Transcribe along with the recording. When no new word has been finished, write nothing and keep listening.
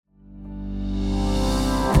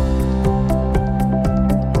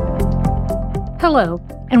Hello,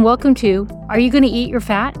 and welcome to Are You Going to Eat Your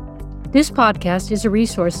Fat? This podcast is a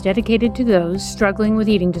resource dedicated to those struggling with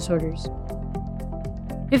eating disorders.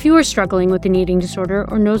 If you are struggling with an eating disorder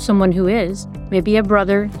or know someone who is, maybe a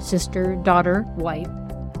brother, sister, daughter, wife,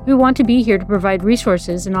 we want to be here to provide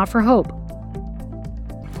resources and offer hope.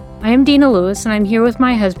 I am Dina Lewis, and I'm here with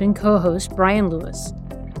my husband, co-host Brian Lewis.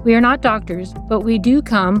 We are not doctors, but we do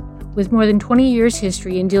come with more than 20 years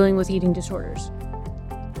history in dealing with eating disorders.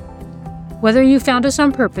 Whether you found us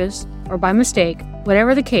on purpose or by mistake,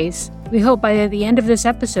 whatever the case, we hope by the end of this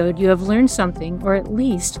episode you have learned something, or at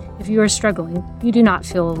least, if you are struggling, you do not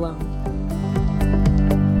feel alone.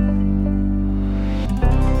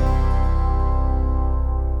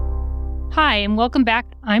 Hi, and welcome back.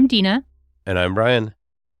 I'm Dina. And I'm Brian.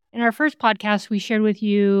 In our first podcast, we shared with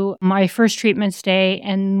you my first treatment stay,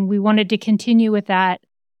 and we wanted to continue with that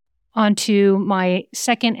onto my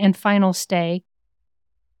second and final stay.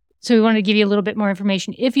 So we wanted to give you a little bit more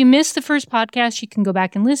information. If you missed the first podcast, you can go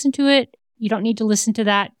back and listen to it. You don't need to listen to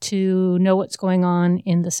that to know what's going on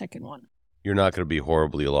in the second one. You're not going to be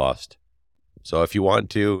horribly lost. So if you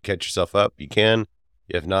want to catch yourself up, you can.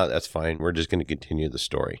 If not, that's fine. We're just going to continue the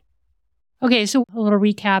story. Okay, so a little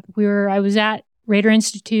recap. I was at Rader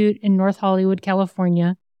Institute in North Hollywood,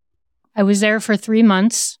 California. I was there for 3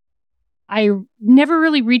 months. I never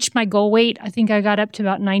really reached my goal weight. I think I got up to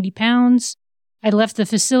about 90 pounds. I left the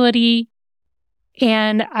facility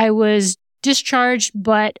and I was discharged,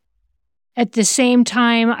 but at the same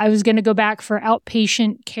time, I was going to go back for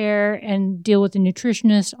outpatient care and deal with a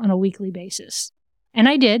nutritionist on a weekly basis. And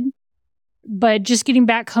I did, but just getting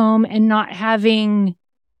back home and not having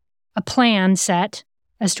a plan set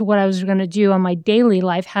as to what I was going to do on my daily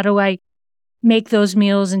life. How do I make those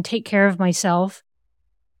meals and take care of myself?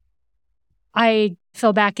 I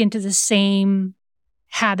fell back into the same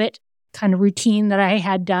habit, kind of routine that I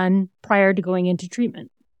had done prior to going into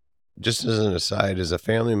treatment. Just as an aside, as a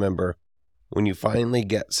family member, when you finally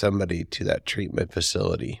get somebody to that treatment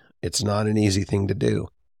facility, it's not an easy thing to do.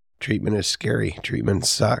 Treatment is scary. Treatment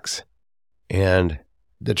sucks. And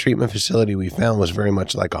the treatment facility we found was very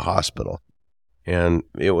much like a hospital. And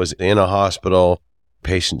it was in a hospital.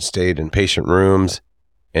 Patients stayed in patient rooms,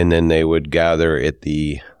 and then they would gather at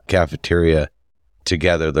the cafeteria to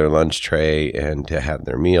gather their lunch tray and to have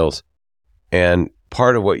their meals. And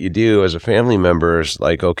part of what you do as a family member is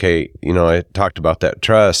like, okay, I talked about that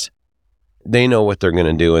trust. They know what they're going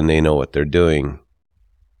to do and they know what they're doing.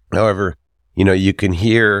 However, you can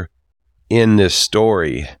hear in this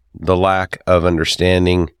story the lack of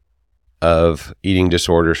understanding of eating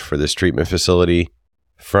disorders for this treatment facility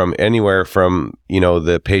from anywhere from,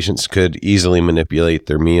 the patients could easily manipulate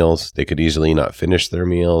their meals. They could easily not finish their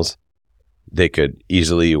meals. They could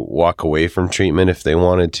easily walk away from treatment if they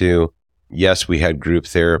wanted to. Yes, we had group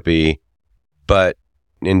therapy, but,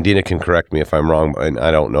 and Dina can correct me if I'm wrong, and I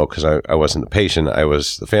don't know because I wasn't the patient, I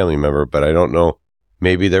was the family member, but I don't know.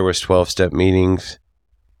 Maybe there was 12-step meetings,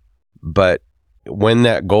 but when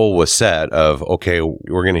that goal was set of, okay,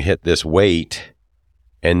 we're going to hit this weight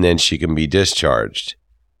and then she can be discharged,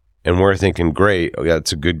 and we're thinking, great,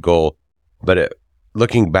 that's a good goal, but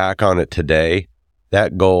looking back on it today,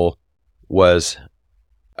 that goal was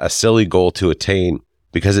a silly goal to attain,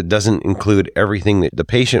 because it doesn't include everything that the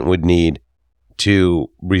patient would need to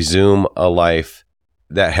resume a life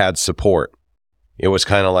that had support. It was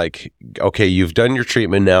kind of like, okay, you've done your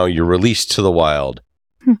treatment now, you're released to the wild.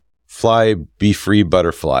 Fly, be free,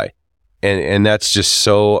 butterfly. And that's just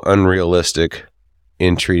so unrealistic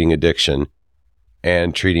in treating addiction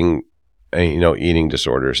and treating, eating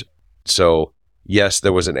disorders. So yes,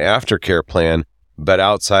 there was an aftercare plan, but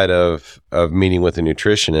outside of meeting with a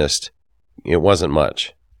nutritionist, it wasn't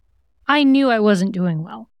much. I knew I wasn't doing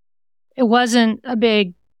well. It wasn't a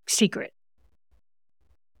big secret.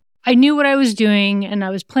 I knew what I was doing and I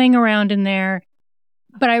was playing around in there,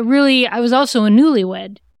 but I was also a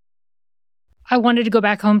newlywed. I wanted to go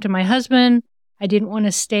back home to my husband. I didn't want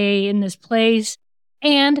to stay in this place.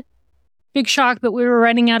 And big shock, but we were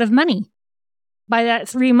running out of money. By that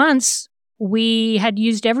 3 months, we had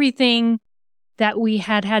used everything that we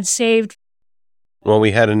had saved. Well,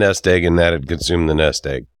 we had a nest egg and that had consumed the nest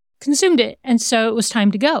egg. Consumed it. And so it was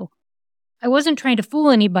time to go. I wasn't trying to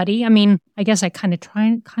fool anybody. I mean, I guess I kind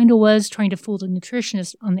of was trying to fool the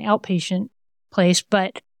nutritionist on the outpatient place,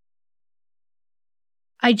 but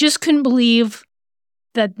I just couldn't believe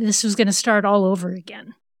that this was going to start all over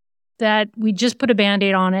again. That we just put a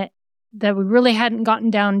Band-Aid on it, that we really hadn't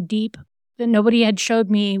gotten down deep, that nobody had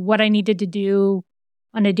showed me what I needed to do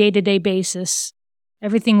on a day-to-day basis.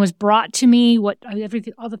 Everything was brought to me, all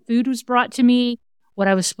the food was brought to me, what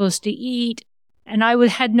I was supposed to eat. And I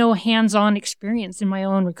had no hands-on experience in my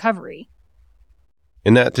own recovery.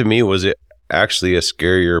 And that to me was actually a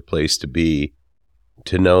scarier place to be,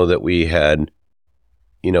 to know that we had,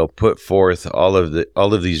 put forth all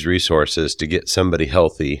of these resources to get somebody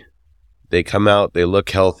healthy. They come out, they look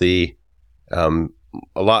healthy, a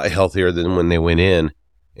lot healthier than when they went in.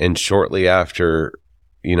 And shortly after,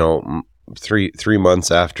 3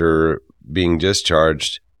 months after being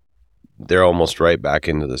discharged, they're almost right back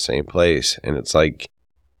into the same place. And it's like,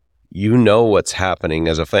 what's happening.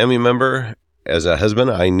 As a family member, as a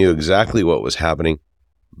husband, I knew exactly what was happening,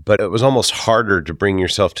 but it was almost harder to bring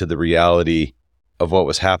yourself to the reality of what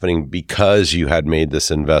was happening because you had made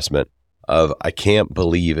this investment of, I can't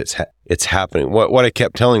believe it's happening. What I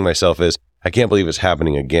kept telling myself is, I can't believe it's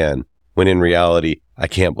happening again, when in reality, I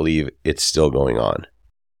can't believe it's still going on.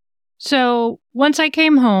 So once I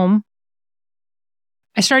came home,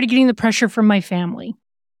 I started getting the pressure from my family,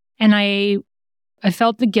 and I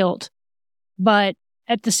felt the guilt, but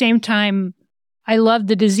at the same time, I loved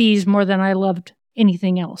the disease more than I loved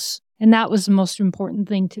anything else. And that was the most important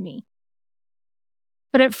thing to me.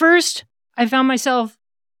 But at first, I found myself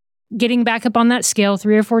getting back up on that scale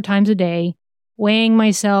 3 or 4 times a day, weighing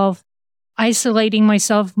myself, isolating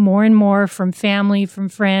myself more and more from family, from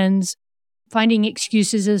friends, finding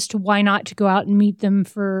excuses as to why not to go out and meet them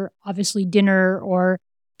for obviously dinner or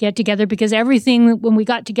get together, because everything when we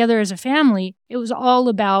got together as a family, it was all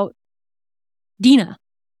about Dina.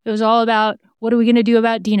 It was all about, what are we going to do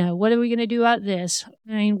about Dina? What are we going to do about this?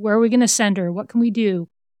 I mean, where are we going to send her? What can we do?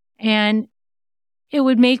 And it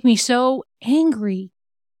would make me so angry.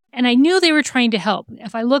 And I knew they were trying to help.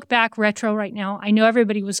 If I look back retro right now, I know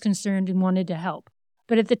everybody was concerned and wanted to help.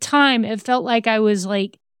 But at the time, it felt like I was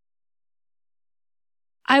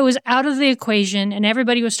out of the equation and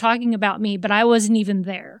everybody was talking about me, but I wasn't even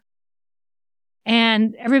there.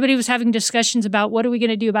 And everybody was having discussions about what are we going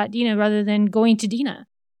to do about Dina rather than going to Dina.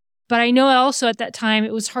 But I know also at that time,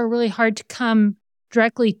 it was really hard to come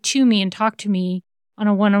directly to me and talk to me on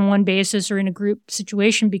a one-on-one basis or in a group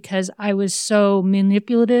situation because I was so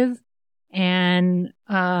manipulative, and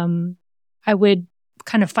I would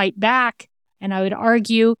kind of fight back and I would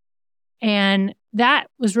argue. And that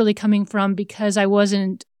was really coming from because I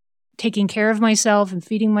wasn't taking care of myself and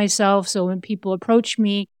feeding myself. So when people approached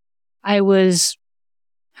me, I was,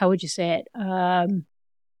 how would you say it?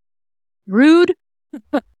 Rude.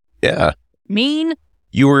 Yeah. Mean.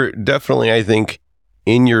 You were definitely, I think,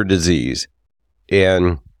 in your disease.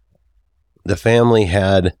 And the family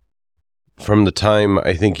had, from the time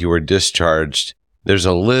I think you were discharged, there's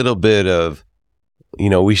a little bit of,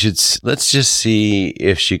 let's just see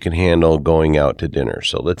if she can handle going out to dinner.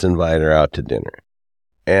 So let's invite her out to dinner.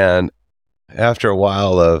 And after a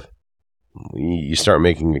while of, you start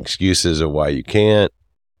making excuses of why you can't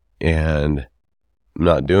and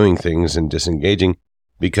not doing things and disengaging,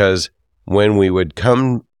 because when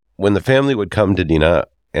the family would come to Dina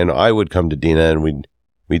and I would come to Dina and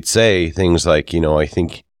we'd say things like, I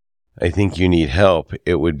think you need help,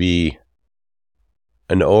 it would be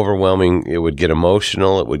an overwhelming, it would get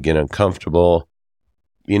emotional, it would get uncomfortable.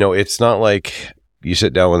 It's not like you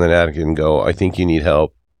sit down with an addict and go, I think you need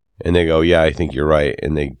help. And they go, yeah, I think you're right.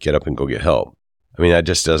 And they get up and go get help. I mean, that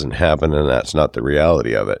just doesn't happen. And that's not the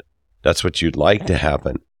reality of it. That's what you'd like to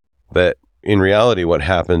happen. But in reality, what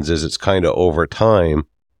happens is it's kind of over time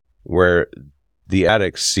where the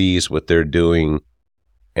addict sees what they're doing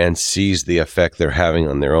and sees the effect they're having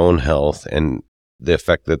on their own health and the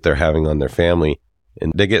effect that they're having on their family.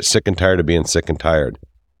 And they get sick and tired of being sick and tired.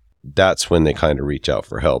 That's when they kind of reach out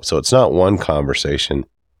for help. So it's not one conversation.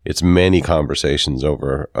 It's many conversations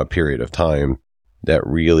over a period of time that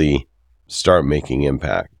really start making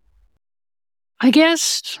impact. I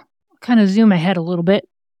guess kind of zoom ahead a little bit.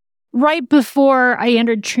 Right before I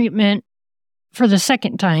entered treatment for the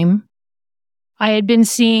second time, I had been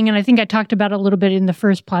seeing, and I think I talked about it a little bit in the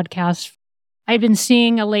first podcast, I had been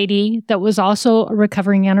seeing a lady that was also a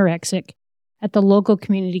recovering anorexic at the local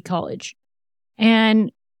community college.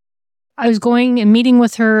 And I was going and meeting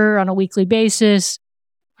with her on a weekly basis.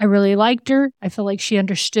 I really liked her. I felt like she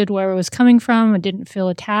understood where I was coming from. I didn't feel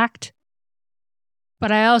attacked.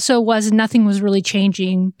 But I also nothing was really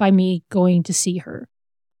changing by me going to see her.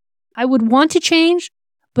 I would want to change,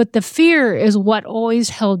 but the fear is what always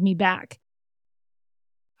held me back.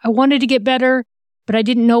 I wanted to get better, but I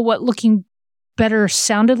didn't know what looking better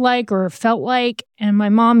sounded like or felt like. And my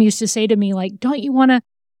mom used to say to me, like, don't you want to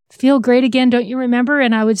feel great again? Don't you remember?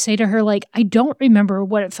 And I would say to her, like, I don't remember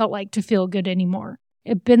what it felt like to feel good anymore.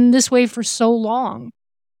 It's been this way for so long.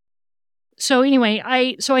 So anyway,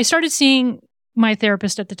 I started seeing my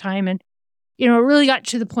therapist at the time, and it really got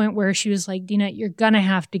to the point where she was like, Dina, you're going to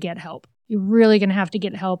have to get help. You're really going to have to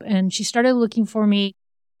get help. And she started looking for me.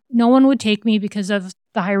 No one would take me because of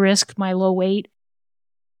the high risk, my low weight.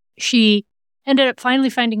 She ended up finally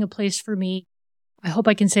finding a place for me. I hope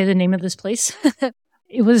I can say the name of this place.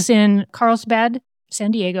 It was in Carlsbad,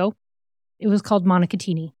 San Diego. It was called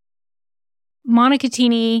Monocattini.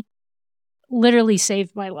 Monocattini literally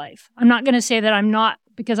saved my life. I'm not going to say that I'm not,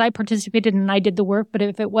 because I participated and I did the work, but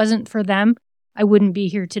if it wasn't for them, I wouldn't be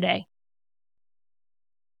here today.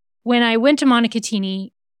 When I went to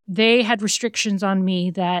Monocattini, they had restrictions on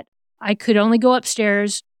me that I could only go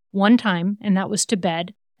upstairs one time, and that was to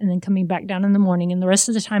bed, and then coming back down in the morning, and the rest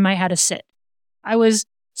of the time I had to sit. I was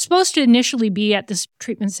supposed to initially be at this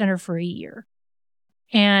treatment center for a year,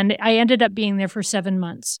 and I ended up being there for 7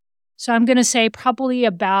 months. So I'm going to say probably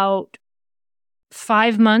about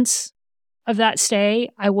 5 months of that stay,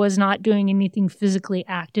 I was not doing anything physically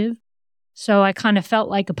active. So I kind of felt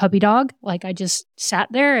like a puppy dog, like I just sat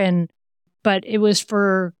there, but it was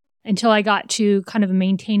until I got to kind of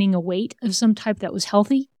maintaining a weight of some type that was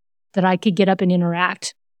healthy, that I could get up and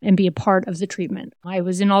interact and be a part of the treatment. I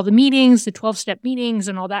was in all the meetings, the 12-step meetings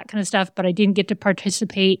and all that kind of stuff, but I didn't get to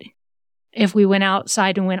participate if we went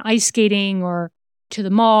outside and went ice skating or to the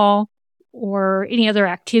mall or any other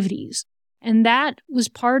activities. And that was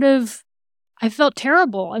part of, I felt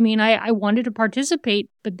terrible. I mean, I wanted to participate,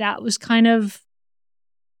 but that was kind of,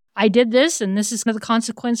 I did this, and this is the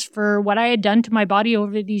consequence for what I had done to my body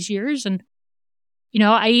over these years. And,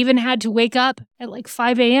 I even had to wake up at like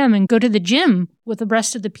 5 a.m. and go to the gym with the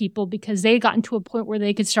rest of the people because they had gotten to a point where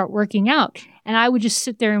they could start working out. And I would just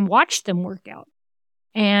sit there and watch them work out.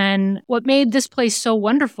 And what made this place so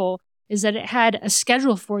wonderful is that it had a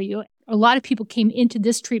schedule for you. A lot of people came into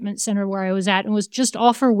this treatment center where I was at and it was just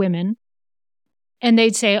all for women. And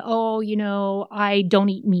they'd say, I don't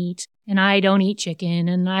eat meat and I don't eat chicken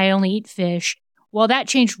and I only eat fish. Well, that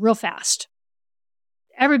changed real fast.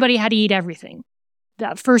 Everybody had to eat everything.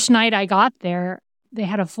 That first night I got there, they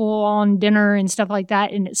had a full-on dinner and stuff like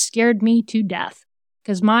that, and it scared me to death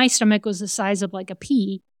because my stomach was the size of like a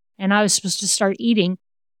pea and I was supposed to start eating.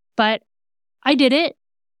 But I did it,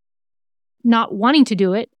 not wanting to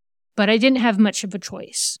do it, but I didn't have much of a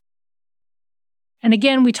choice. And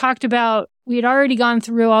again, we talked about, we had already gone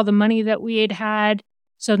through all the money that we had had.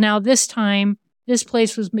 So now this time, this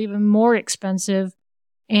place was even more expensive.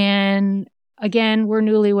 And again, we're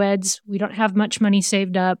newlyweds. We don't have much money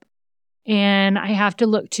saved up. And I have to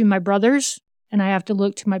look to my brothers and I have to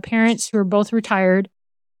look to my parents who are both retired.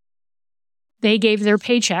 They gave their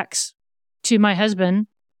paychecks to my husband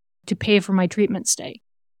to pay for my treatment stay,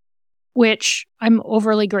 which I'm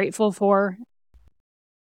overly grateful for.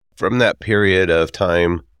 From that period of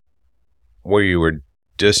time where you were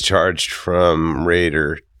discharged from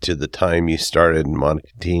Raider to the time you started in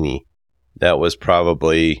Monocattini, that was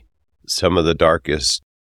probably some of the darkest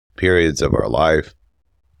periods of our life.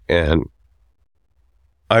 And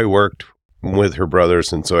I worked with her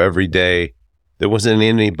brothers, and so every day there wasn't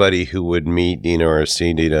anybody who would meet Dina or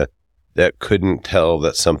see Dina that couldn't tell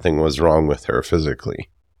that something was wrong with her physically.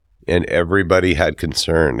 And everybody had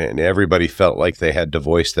concern, and everybody felt like they had to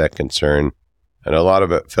voice that concern. And a lot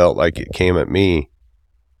of it felt like it came at me.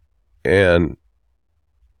 And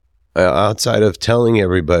outside of telling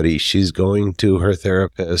everybody she's going to her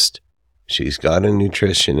therapist, she's got a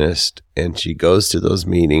nutritionist, and she goes to those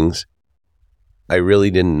meetings, I really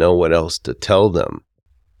didn't know what else to tell them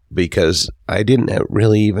because I didn't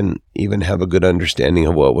really even have a good understanding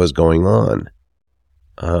of what was going on.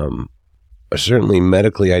 Certainly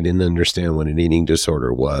medically, I didn't understand what an eating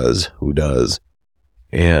disorder was. Who does?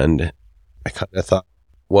 And I kind of thought,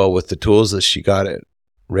 well, with the tools that she got at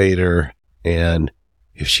Raider, and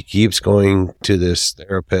if she keeps going to this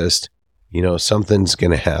therapist, something's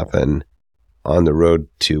going to happen on the road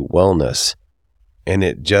to wellness. And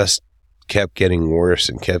it just kept getting worse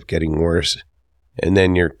and kept getting worse. And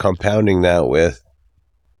then you're compounding that with,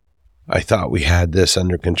 I thought we had this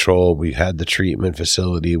under control. We had the treatment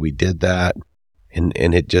facility. We did that. And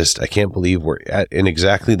it just, I can't believe we're in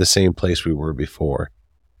exactly the same place we were before.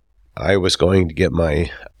 I was going to get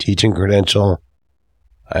my teaching credential.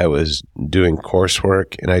 I was doing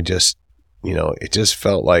coursework, and I just, it just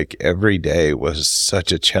felt like every day was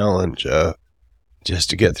such a challenge just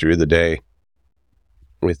to get through the day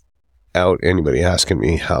without anybody asking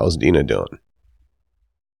me, how's Dina doing?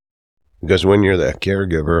 Because when you're the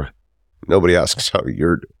caregiver, nobody asks how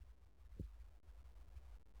you're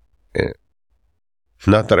doing.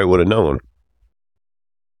 Not that I would have known.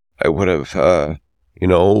 I would have,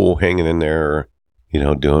 hanging in there,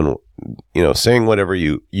 doing, saying whatever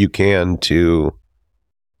you can to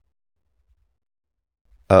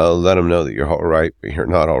let them know that you're all right, but you're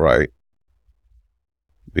not all right.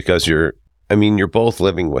 Because you're both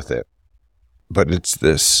living with it, but it's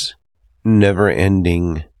this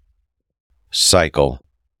never-ending cycle.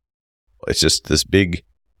 It's just this big,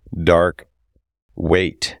 dark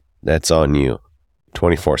weight that's on you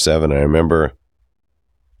 24/7. I remember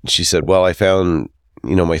she said, well, I found,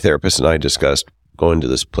 my therapist and I discussed going to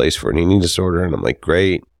this place for an eating disorder. And I'm like,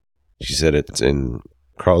 great. She said, it's in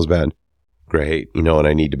Carlsbad. Great. And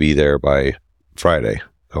I need to be there by Friday.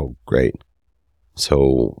 Oh, great.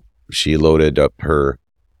 So she loaded up her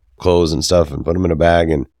clothes and stuff and put them in a bag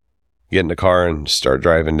and get in the car and start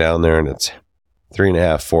driving down there. And it's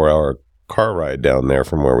 3.5, 4 hour car ride down there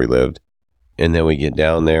from where we lived. And then we get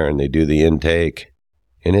down there and they do the intake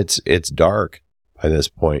and it's dark by this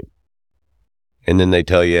point. And then they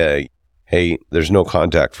tell you, hey, there's no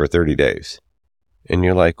contact for 30 days. And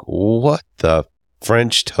you're like, what the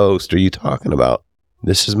French toast are you talking about?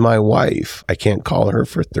 This is my wife. I can't call her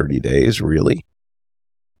for 30 days, really?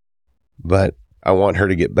 But I want her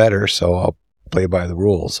to get better, so I'll play by the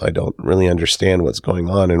rules. I don't really understand what's going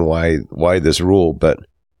on and why this rule, but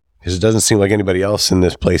because it doesn't seem like anybody else in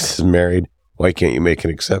this place is married. Why can't you make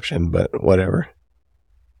an exception? But whatever.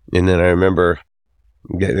 And then I remember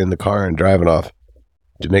getting in the car and driving off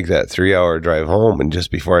to make that 3-hour drive home. And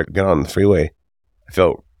just before I got on the freeway, I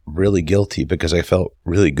felt really guilty because I felt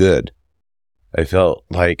really good. I felt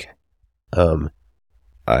like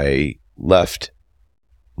I left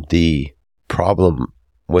the problem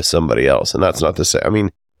with somebody else. And that's not to say,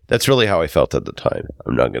 that's really how I felt at the time.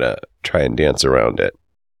 I'm not going to try and dance around it.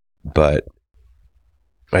 But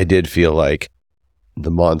I did feel like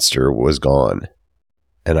the monster was gone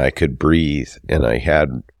and I could breathe and I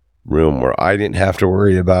had room where I didn't have to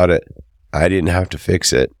worry about it. I didn't have to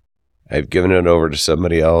fix it. I've given it over to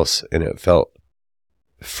somebody else and it felt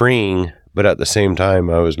freeing, but at the same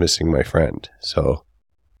time, I was missing my friend. So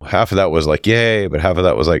half of that was like, yay, but half of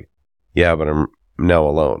that was like, yeah, but I'm now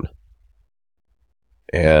alone.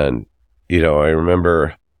 And, I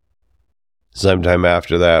remember sometime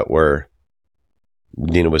after that where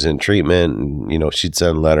Dina was in treatment and, she'd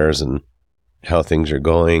send letters and how things are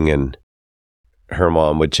going. And her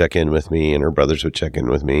mom would check in with me and her brothers would check in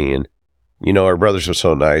with me. And, her brothers were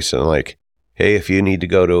so nice and like, hey, if you need to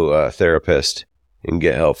go to a therapist and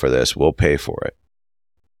get help for this, we'll pay for it.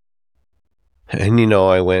 And,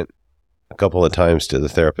 I went a couple of times to the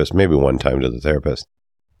therapist, maybe one time to the therapist.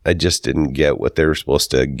 I just didn't get what they were supposed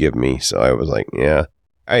to give me. So I was like, yeah.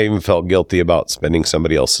 I even felt guilty about spending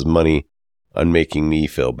somebody else's money on making me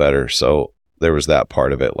feel better. So there was that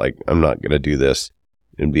part of it. Like, I'm not going to do this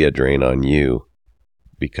and be a drain on you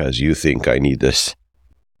because you think I need this.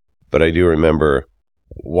 But I do remember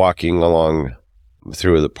walking along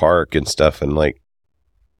through the park and stuff and like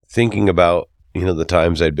thinking about, the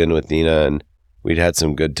times I'd been with Dina and we'd had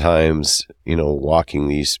some good times, walking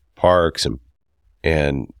these parks.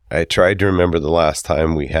 And I tried to remember the last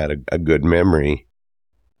time we had a good memory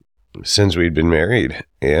since we'd been married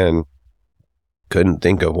and couldn't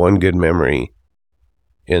think of one good memory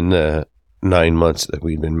in the 9 months that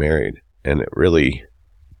we'd been married. And it really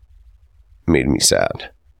made me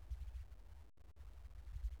sad.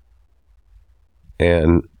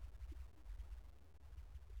 And,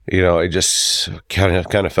 I just kind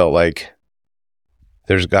of felt like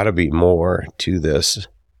there's got to be more to this.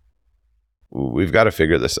 We've got to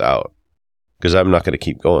figure this out because I'm not going to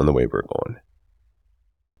keep going the way we're going.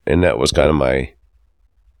 And that was kind of my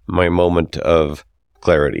moment of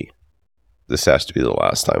clarity. This has to be the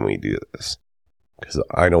last time we do this because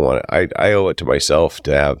I don't want it. I owe it to myself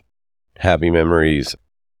to have happy memories.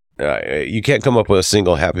 You can't come up with a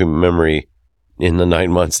single happy memory in the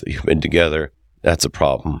 9 months that you've been together. That's a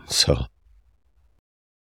problem. So,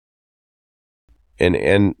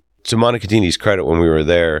 and to Monicatini's credit, when we were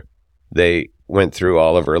there, they went through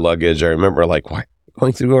all of her luggage. I remember like, why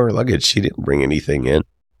going through her luggage? She didn't bring anything in.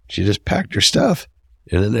 She just packed her stuff.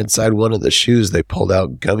 And then inside one of the shoes, they pulled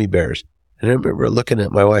out gummy bears. And I remember looking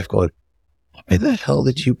at my wife going, why the hell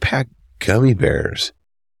did you pack gummy bears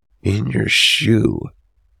in your shoe?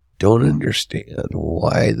 Don't understand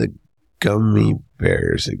why the gummy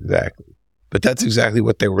bears exactly. But that's exactly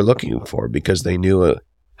what they were looking for because they knew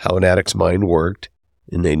how an addict's mind worked.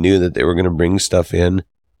 And they knew that they were going to bring stuff in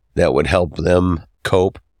that would help them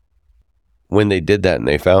cope. When they did that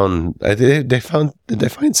and did they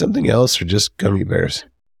find something else or just gummy bears?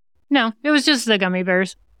 No, it was just the gummy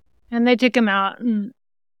bears. And they took them out and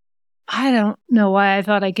I don't know why I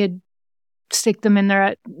thought I could stick them in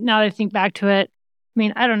there. Now that I think back to it,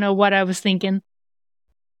 I don't know what I was thinking.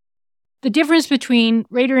 The difference between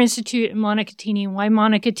Rader Institute and Monicatini and why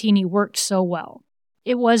Monicatini worked so well.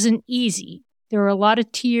 it wasn't easy. There were a lot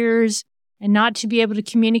of tears, and not to be able to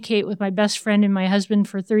communicate with my best friend and my husband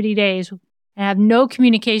for 30 days and have no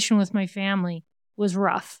communication with my family was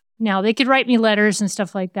rough. Now, they could write me letters and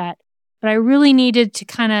stuff like that, but I really needed to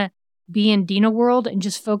kind of be in Dina world and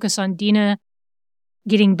just focus on Dina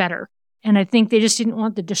getting better. And I think they just didn't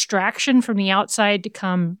want the distraction from the outside to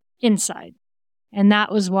come inside. And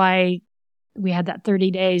that was why we had that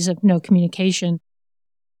 30 days of no communication.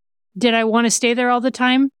 Did I want to stay there all the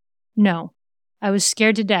time? No. I was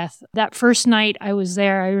scared to death. That first night I was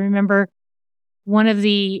there, I remember one of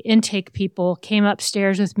the intake people came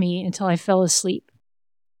upstairs with me until I fell asleep.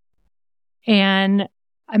 And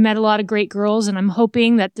I met a lot of great girls, and I'm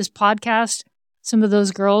hoping that this podcast, some of those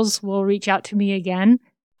girls will reach out to me again.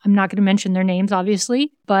 I'm not going to mention their names,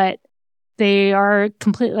 obviously, but they are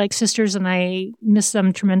completely like sisters, and I miss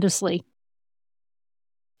them tremendously.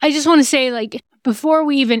 I just want to say, like, before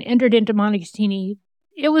we even entered into Monogatini,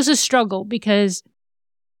 it was a struggle because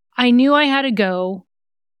I knew I had to go.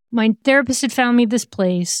 My therapist had found me this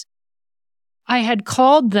place. I had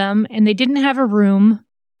called them, and they didn't have a room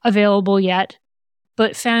available yet,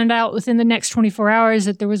 but found out within the next 24 hours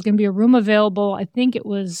that there was going to be a room available. I think it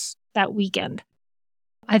was that weekend.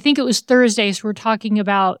 I think it was Thursday, so we're talking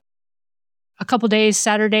about a couple days,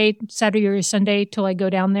 Saturday or Sunday, till I go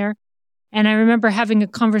down there. And I remember having a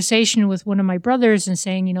conversation with one of my brothers and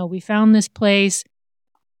saying, we found this place.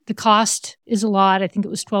 The cost is a lot. I think it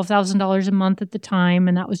was $12,000 a month at the time,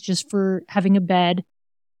 and that was just for having a bed.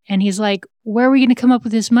 And he's like, where are we going to come up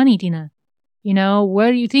with this money, Dina? What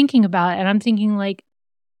are you thinking about? And I'm thinking I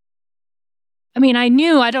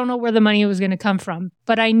don't know where the money was going to come from,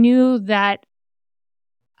 but I knew that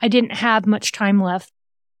I didn't have much time left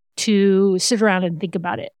to sit around and think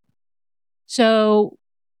about it. So,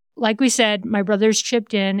 like we said, my brothers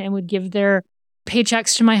chipped in and would give their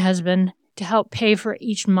paychecks to my husband to help pay for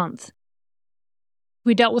each month.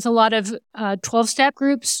 We dealt with a lot of 12-step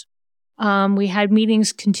groups. We had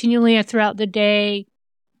meetings continually throughout the day.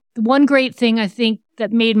 The one great thing I think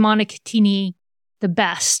that made Monogatini the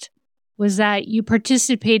best was that you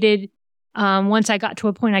participated. Once I got to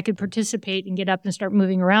a point I could participate and get up and start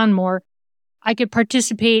moving around more, I could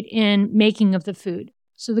participate in making of the food.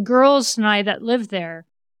 So the girls and I that lived there,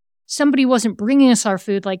 somebody wasn't bringing us our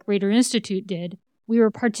food like Raider Institute did. We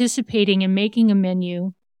were participating in making a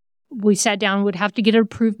menu. We sat down, would have to get it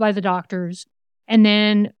approved by the doctors. And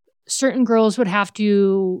then certain girls would have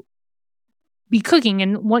to be cooking,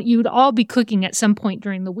 and you would all be cooking at some point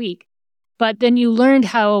during the week. But then you learned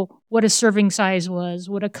what a serving size was,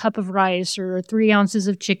 what a cup of rice or 3 ounces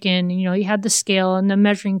of chicken. You had the scale and the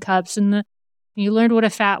measuring cups, and you learned what a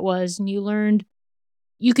fat was, and you learned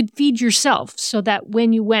you could feed yourself so that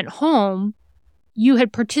when you went home, you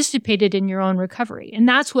had participated in your own recovery. And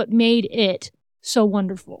that's what made it so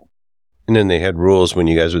wonderful. And then they had rules when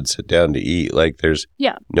you guys would sit down to eat.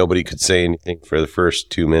 Nobody could say anything for the first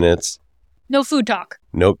 2 minutes. No food talk.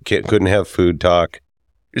 No kid couldn't have food talk.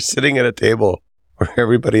 You're sitting at a table where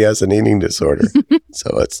everybody has an eating disorder.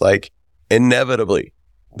 So it's like inevitably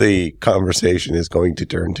the conversation is going to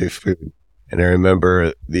turn to food. And I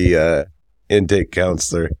remember the intake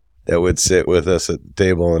counselor that would sit with us at the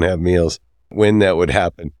table and have meals. When that would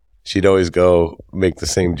happen, she'd always go make the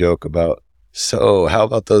same joke about, so how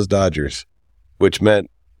about those Dodgers? Which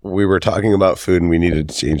meant we were talking about food and we needed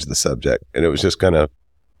to change the subject. And it was just kind of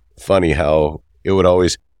funny how it would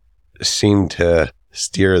always seem to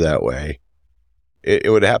steer that way.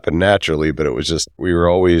 It would happen naturally, but it was just, we were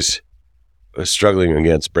always struggling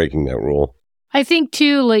against breaking that rule. I think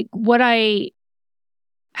too,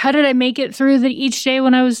 how did I make it through each day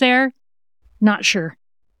when I was there? Not sure.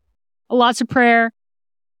 Lots of prayer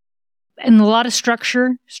and a lot of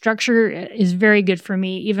structure. Structure is very good for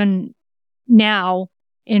me, even now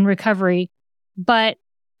in recovery. But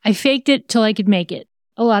I faked it till I could make it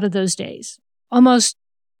a lot of those days. Almost,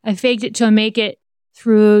 I faked it till I make it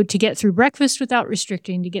to get through breakfast without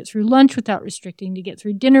restricting, to get through lunch without restricting, to get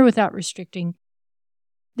through dinner without restricting.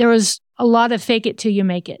 There was a lot of fake it till you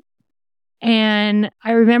make it. And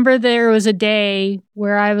I remember there was a day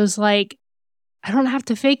where I was like, I don't have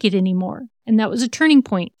to fake it anymore. And that was a turning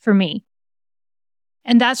point for me.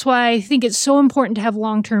 And that's why I think it's so important to have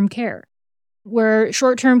long-term care, where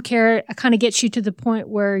short-term care kind of gets you to the point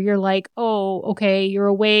where you're like, oh, okay, you're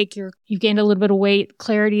awake, you've gained a little bit of weight,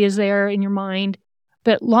 clarity is there in your mind.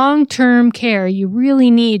 But long-term care, you really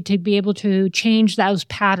need to be able to change those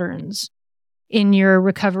patterns in your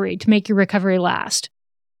recovery to make your recovery last.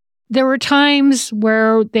 There were times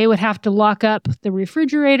where they would have to lock up the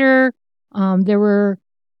refrigerator. There were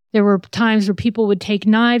times where people would take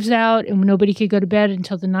knives out and nobody could go to bed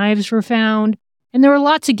until the knives were found. And there were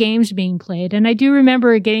lots of games being played. And I do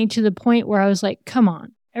remember getting to the point where I was like, come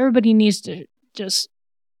on, everybody needs to just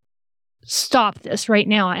stop this right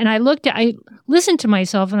now. And I listened to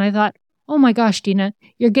myself and I thought, oh my gosh, Dina,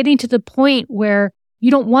 you're getting to the point where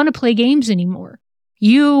you don't want to play games anymore.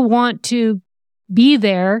 You want to be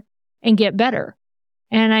there and get better.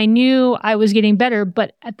 And I knew I was getting better,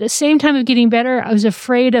 but at the same time of getting better, I was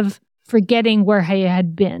afraid of forgetting where I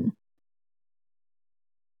had been.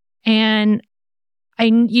 And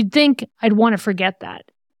you'd think I'd want to forget that.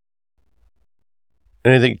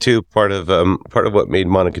 And I think too, part of what made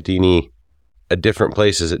Monocattini a different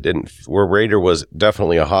place is where Raider was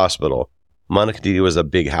definitely a hospital. Monocattini was a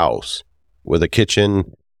big house with a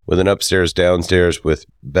kitchen, with an upstairs, downstairs, with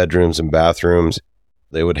bedrooms and bathrooms.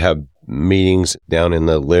 They would have meetings down in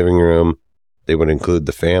the living room. They would include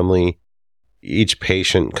the family. Each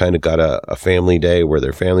patient kind of got a family day where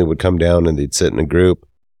their family would come down and they'd sit in a group.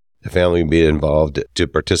 The family would be involved to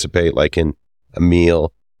participate, like in a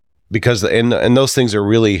meal, because and those things are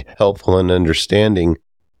really helpful in understanding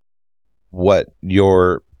what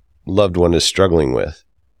your loved one is struggling with,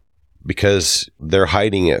 because they're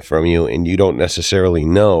hiding it from you and you don't necessarily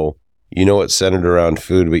know. You know it's centered around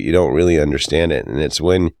food, but you don't really understand it. And it's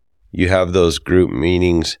when you have those group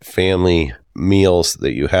meetings, family meals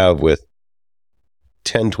that you have with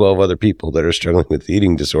 10, 12 other people that are struggling with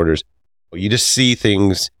eating disorders, you just see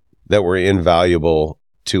things that were invaluable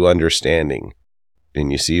to understanding. And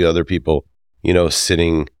you see other people,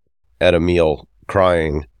 sitting at a meal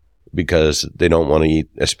crying because they don't want to eat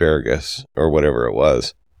asparagus or whatever it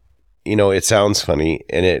was. It sounds funny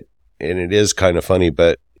and it is kind of funny,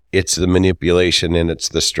 but it's the manipulation and it's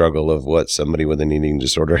the struggle of what somebody with an eating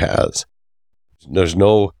disorder has. There's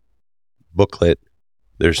no booklet.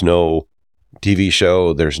 There's no TV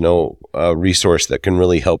show. There's no resource that can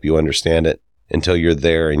really help you understand it until you're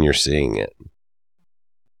there and you're seeing it.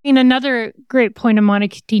 And another great point of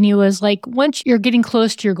Monocattini was like, once you're getting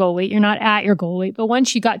close to your goal weight, you're not at your goal weight, but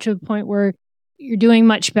once you got to a point where you're doing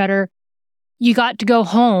much better, you got to go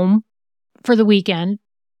home for the weekend.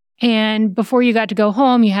 And before you got to go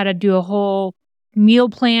home, you had to do a whole meal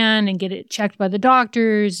plan and get it checked by the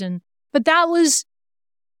doctors. But that was,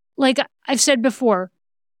 like I've said before,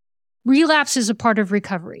 relapse is a part of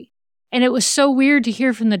recovery. And it was so weird to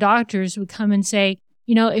hear from the doctors who would come and say,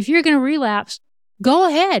 if you're going to relapse, go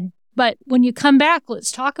ahead. But when you come back,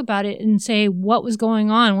 let's talk about it and say what was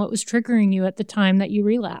going on, what was triggering you at the time that you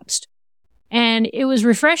relapsed. And it was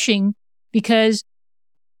refreshing because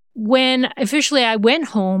when officially I went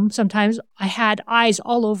home, sometimes I had eyes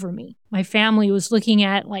all over me. My family was looking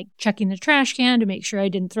at, checking the trash can to make sure I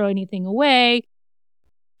didn't throw anything away.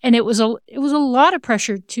 And it was a lot of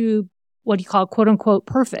pressure to what you call, quote unquote,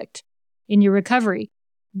 perfect in your recovery.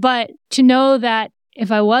 But to know that if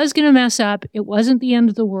I was going to mess up, it wasn't the end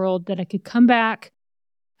of the world, that I could come back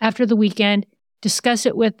after the weekend, discuss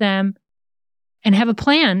it with them, and have a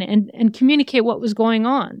plan and communicate what was going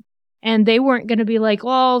on. And they weren't going to be like,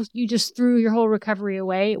 oh, you just threw your whole recovery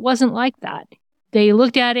away. It wasn't like that. They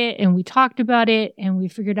looked at it and we talked about it and we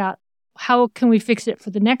figured out how can we fix it for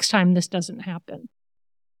the next time this doesn't happen.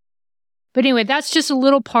 But anyway, that's just a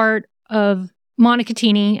little part of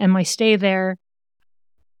Monocattini and my stay there.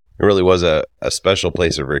 It really was a special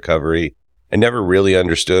place of recovery. I never really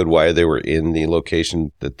understood why they were in the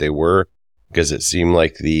location that they were, because it seemed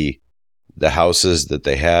like the houses that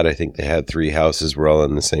they had, I think they had 3 houses, were all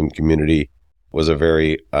in the same community, was a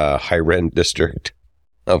very high-rent district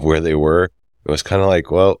of where they were. It was kind of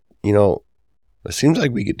like, well, it seems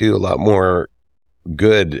like we could do a lot more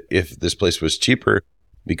good if this place was cheaper,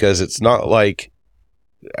 because it's not like,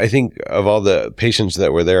 I think of all the patients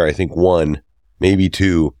that were there, I think 1, maybe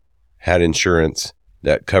 2 had insurance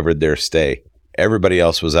that covered their stay. Everybody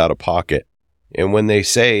else was out of pocket. And when they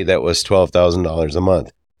say that was $12,000 a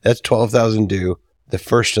month, that's $12,000 due the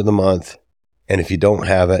first of the month. And if you don't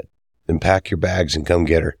have it, then pack your bags and come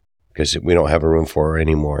get her, because we don't have a room for her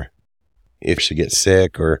anymore. If she gets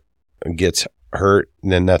sick or gets hurt,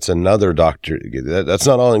 then that's another doctor. That's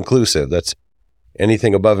not all inclusive. That's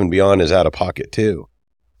anything above and beyond is out of pocket too.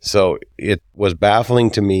 So it was baffling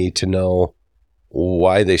to me to know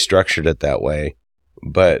why they structured it that way.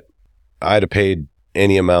 But I'd have paid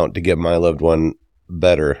any amount to get my loved one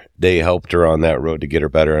better. They helped her on that road to get her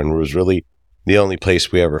better, and it was really the only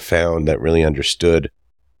place we ever found that really understood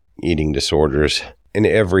eating disorders in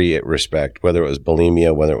every respect, whether it was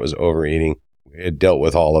bulimia, whether it was overeating. It dealt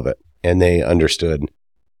with all of it, and they understood,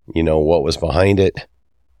 what was behind it,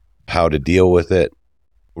 how to deal with it.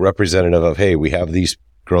 Representative of, hey, we have these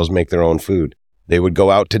girls make their own food. They would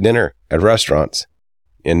go out to dinner at restaurants,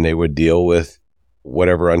 and they would deal with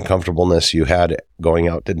whatever uncomfortableness you had going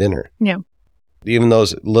out to dinner. Yeah. Even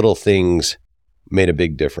those little things made a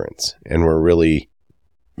big difference and were really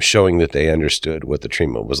showing that they understood what the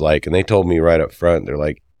treatment was like. And they told me right up front, they're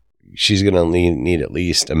like, she's going to need at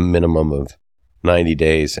least a minimum of 90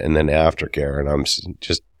 days and then aftercare. And I'm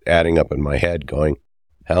just adding up in my head going,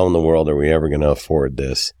 how in the world are we ever going to afford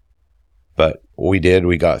this? But we did.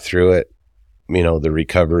 We got through it. The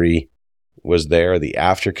recovery was there. The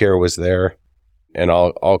aftercare was there and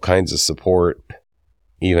all kinds of support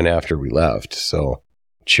even after we left. So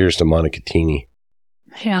cheers to Monocattini.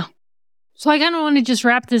 Yeah. So I kind of want to just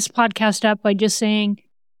wrap this podcast up by just saying,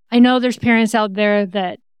 I know there's parents out there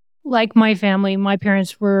that, like my family, my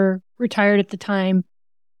parents were retired at the time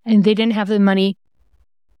and they didn't have the money.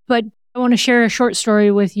 But I want to share a short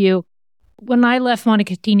story with you. When I left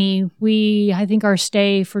Monocattini, I think our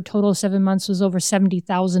stay for total 7 months was over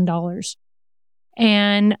 $70,000.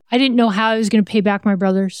 And I didn't know how I was going to pay back my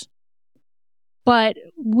brothers. But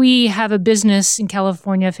we have a business in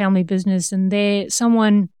California, a family business, and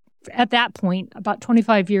someone at that point, about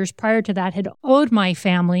 25 years prior to that, had owed my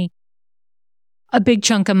family a big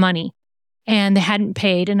chunk of money and they hadn't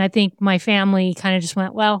paid. And I think my family kind of just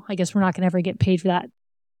went, well, I guess we're not going to ever get paid for that.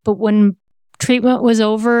 But when treatment was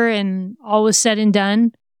over and all was said and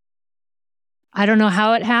done, I don't know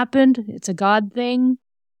how it happened. It's a God thing.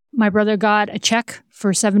 My brother got a check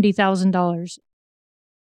for $70,000.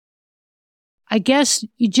 I guess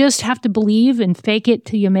you just have to believe and fake it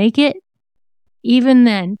till you make it. Even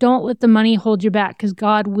then, don't let the money hold you back because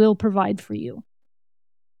God will provide for you.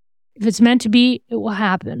 If it's meant to be, it will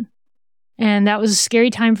happen. And that was a scary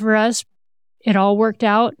time for us. It all worked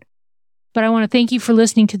out. But I want to thank you for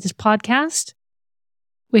listening to this podcast.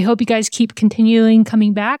 We hope you guys keep continuing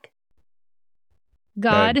coming back.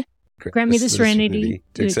 God, grant me the serenity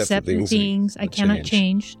to accept the things I cannot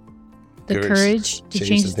change, the courage to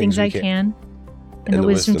change the things I can, and the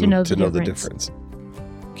wisdom to know the difference.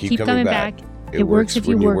 Keep coming back. It works if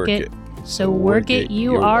you work it. So work it.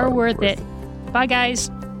 You are worth it. Bye, guys.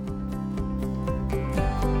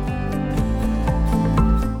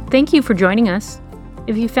 Thank you for joining us.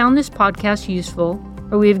 If you found this podcast useful,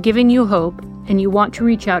 or we have given you hope, and you want to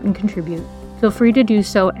reach out and contribute, feel free to do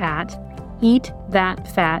so at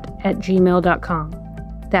eatthatfat@gmail.com.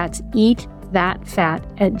 That's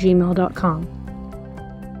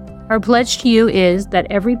eatthatfat@gmail.com. Our pledge to you is that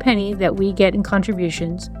every penny that we get in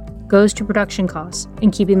contributions goes to production costs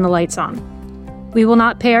and keeping the lights on. We will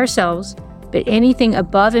not pay ourselves, but anything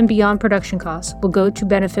above and beyond production costs will go to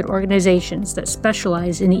benefit organizations that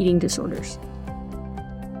specialize in eating disorders.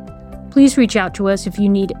 Please reach out to us if you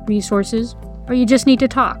need resources or you just need to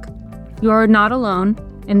talk. You are not alone,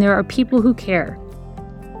 and there are people who care.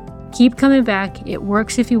 Keep coming back. It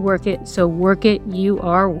works if you work it, so work it. You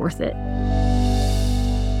are worth it.